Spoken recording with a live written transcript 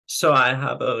So I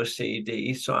have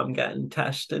OCD, so I'm getting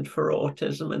tested for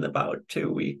autism in about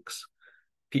 2 weeks.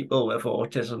 People with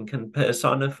autism can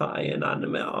personify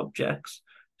inanimate objects,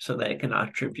 so they can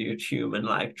attribute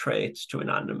human-like traits to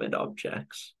inanimate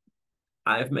objects.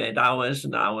 I've made hours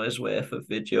and hours worth of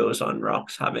videos on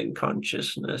rocks having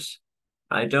consciousness.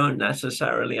 I don't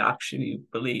necessarily actually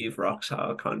believe rocks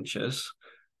are conscious,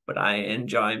 but I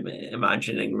enjoy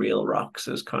imagining real rocks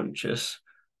as conscious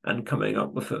and coming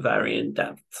up with a very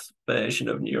in-depth version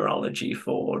of neurology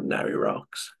for ordinary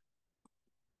rocks.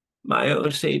 My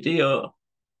OCD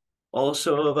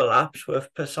also overlaps with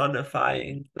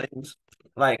personifying things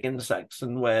like insects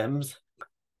and worms.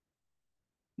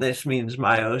 This means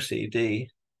my OCD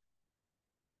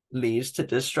leads to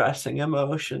distressing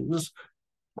emotions.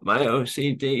 My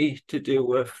OCD to do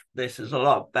with this is a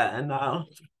lot better now,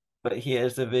 but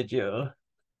here's a video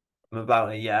from about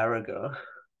a year ago.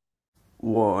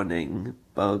 Warning,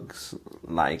 bugs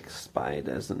like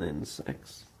spiders and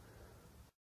insects.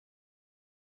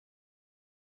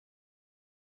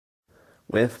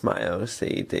 With my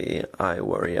OCD, I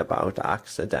worry about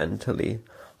accidentally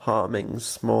harming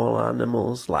small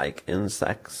animals like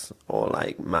insects or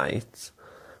like mites.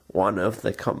 One of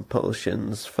the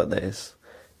compulsions for this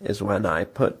is when I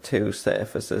put two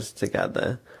surfaces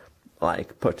together,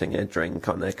 like putting a drink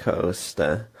on a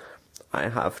coaster. I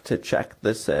have to check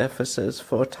the surfaces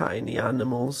for tiny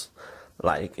animals,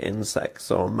 like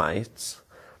insects or mites.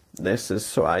 This is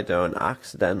so I don't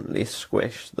accidentally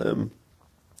squish them,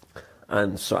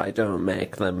 and so I don't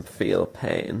make them feel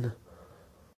pain.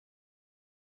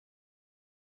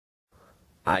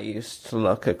 I used to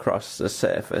look across the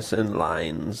surface in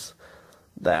lines.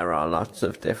 There are lots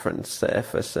of different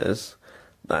surfaces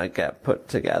that get put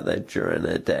together during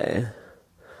a day.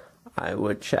 I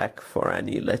would check for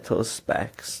any little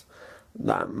specks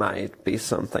that might be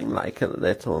something like a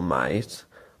little mite,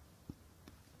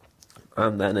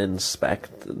 and then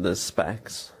inspect the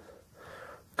specks.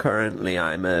 Currently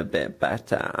I'm a bit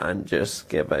better and just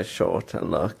give a shorter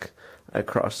look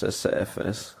across a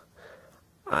surface.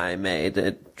 I made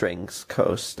a drinks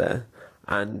coaster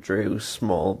and drew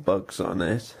small bugs on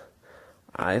it.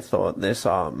 I thought this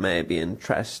art may be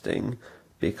interesting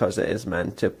because it is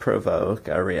meant to provoke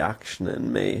a reaction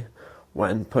in me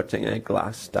when putting a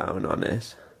glass down on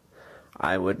it.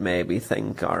 I would maybe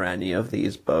think, are any of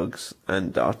these bugs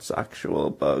and dots actual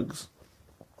bugs?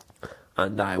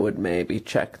 And I would maybe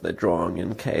check the drawing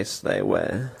in case they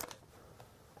were.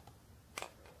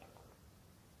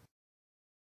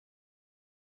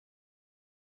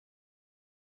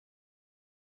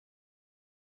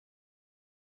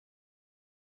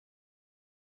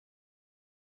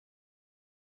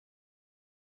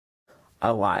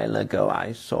 A while ago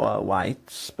I saw a white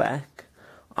speck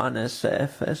on a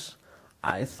surface.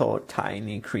 I thought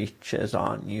tiny creatures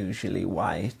aren't usually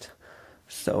white,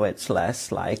 so it's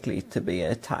less likely to be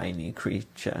a tiny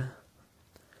creature.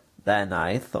 Then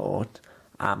I thought,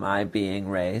 am I being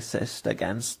racist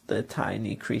against the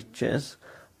tiny creatures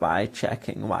by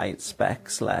checking white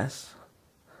specks less?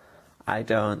 I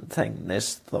don't think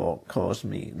this thought caused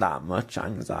me that much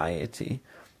anxiety,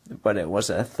 but it was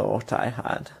a thought I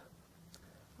had.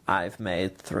 I've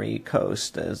made 3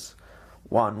 coasters,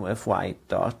 one with white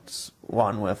dots,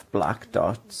 one with black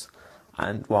dots,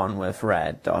 and one with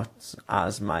red dots,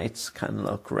 as mites can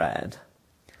look red.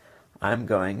 I'm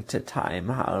going to time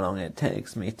how long it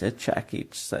takes me to check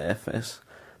each surface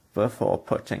before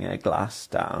putting a glass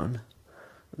down.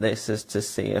 This is to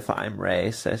see if I'm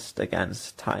racist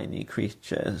against tiny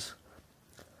creatures.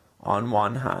 On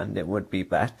one hand, it would be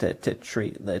better to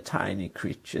treat the tiny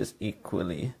creatures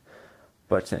equally,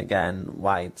 but again,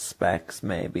 white specks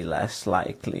may be less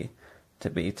likely to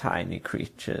be tiny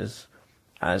creatures,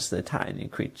 as the tiny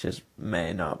creatures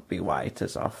may not be white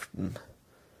as often.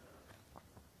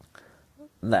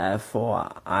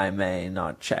 Therefore, I may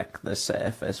not check the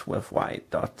surface with white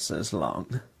dots as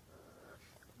long.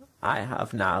 I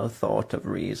have now thought of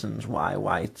reasons why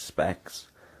white specks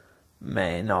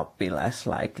may not be less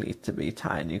likely to be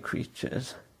tiny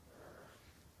creatures.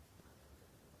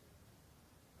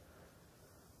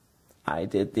 I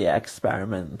did the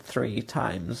experiment 3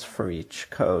 times for each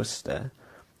coaster.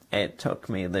 It took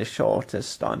me the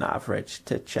shortest on average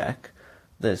to check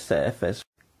the surface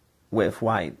with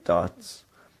white dots.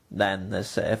 Then the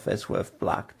surface with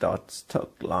black dots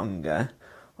took longer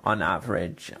on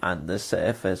average, and the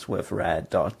surface with red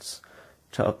dots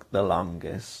took the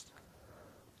longest.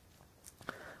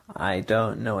 I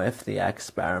don't know if the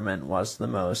experiment was the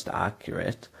most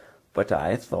accurate, but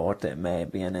I thought it may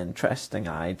be an interesting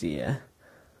idea.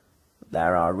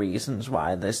 There are reasons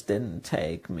why this didn't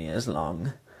take me as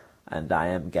long and I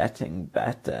am getting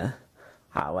better.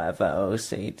 However,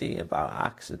 OCD about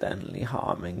accidentally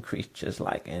harming creatures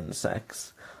like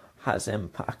insects has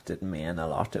impacted me in a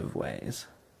lot of ways.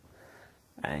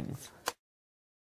 Thanks.